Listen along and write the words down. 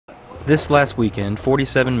This last weekend,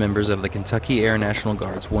 47 members of the Kentucky Air National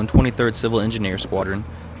Guard's 123rd Civil Engineer Squadron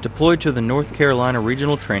deployed to the North Carolina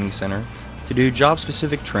Regional Training Center to do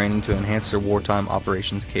job-specific training to enhance their wartime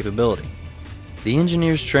operations capability. The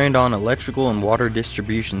engineers trained on electrical and water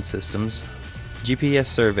distribution systems, GPS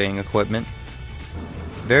surveying equipment,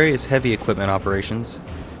 various heavy equipment operations,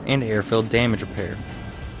 and airfield damage repair.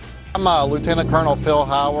 I'm Lieutenant Colonel Phil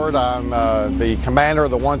Howard. I'm the commander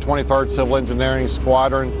of the 123rd Civil Engineering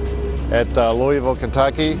Squadron at Louisville,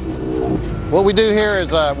 Kentucky. What we do here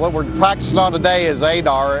is, what we're practicing on today is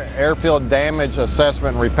ADAR, Airfield Damage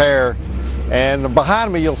Assessment and Repair. And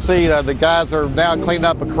behind me you'll see the guys are now cleaning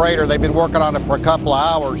up a crater. They've been working on it for a couple of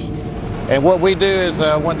hours. And what we do is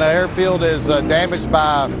when the airfield is damaged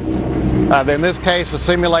by, in this case, a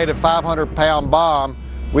simulated 500-pound bomb,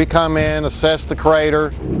 we come in, assess the crater,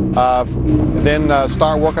 then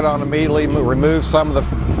start working on immediately, remove some of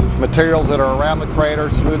the materials that are around the crater,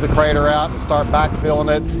 smooth the crater out, and start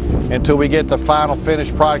backfilling it until we get the final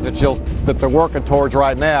finished product that they're working towards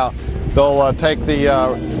right now. They'll take the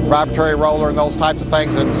vibratory roller and those types of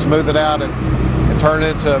things and smooth it out and turn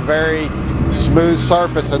it into a very smooth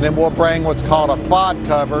surface, and then we'll bring what's called a FOD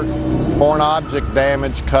cover, foreign object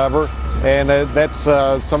damage cover, and that's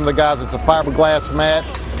some of the guys, it's a fiberglass mat,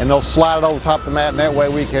 and they'll slide it over top of the mat, and that way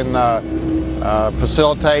we can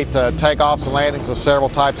facilitate takeoffs and landings of several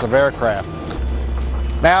types of aircraft.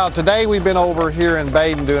 Now today we've been over here in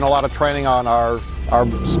Badin doing a lot of training on our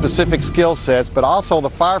specific skill sets, but also the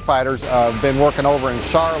firefighters have been working over in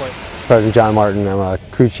Charlotte. Sergeant John Martin, I'm a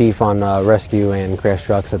crew chief on rescue and crash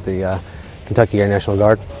trucks at the Kentucky Air National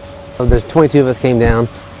Guard. There's 22 of us came down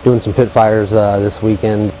doing some pit fires this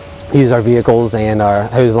weekend. Use our vehicles and our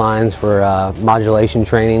hose lines for modulation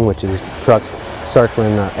training, which is trucks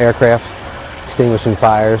circling aircraft, extinguishing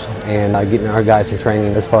fires, and getting our guys some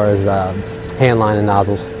training as far as hand line and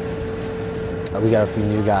nozzles. We got a few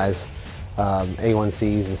new guys,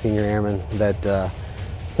 A1Cs and senior airmen that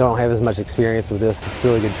don't have as much experience with this. It's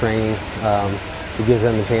really good training. It gives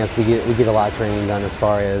them the chance. We get a lot of training done as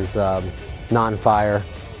far as non-fire,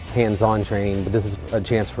 hands-on training, but this is a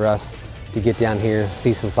chance for us to get down here,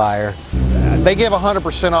 see some fire. They give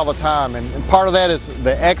 100% all the time, and part of that is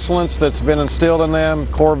the excellence that's been instilled in them,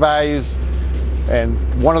 core values,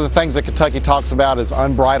 and one of the things that Kentucky talks about is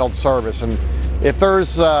unbridled service. And if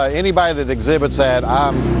there's anybody that exhibits that,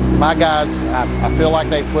 my guys, I feel like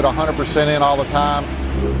they put 100% in all the time.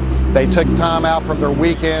 They took time out from their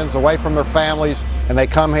weekends, away from their families, and they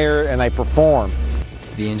come here and they perform.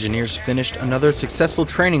 The engineers finished another successful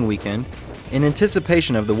training weekend in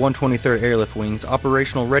anticipation of the 123rd Airlift Wing's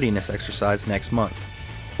operational readiness exercise next month.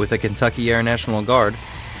 With the Kentucky Air National Guard,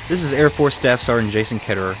 this is Air Force Staff Sergeant Jason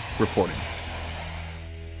Ketterer reporting.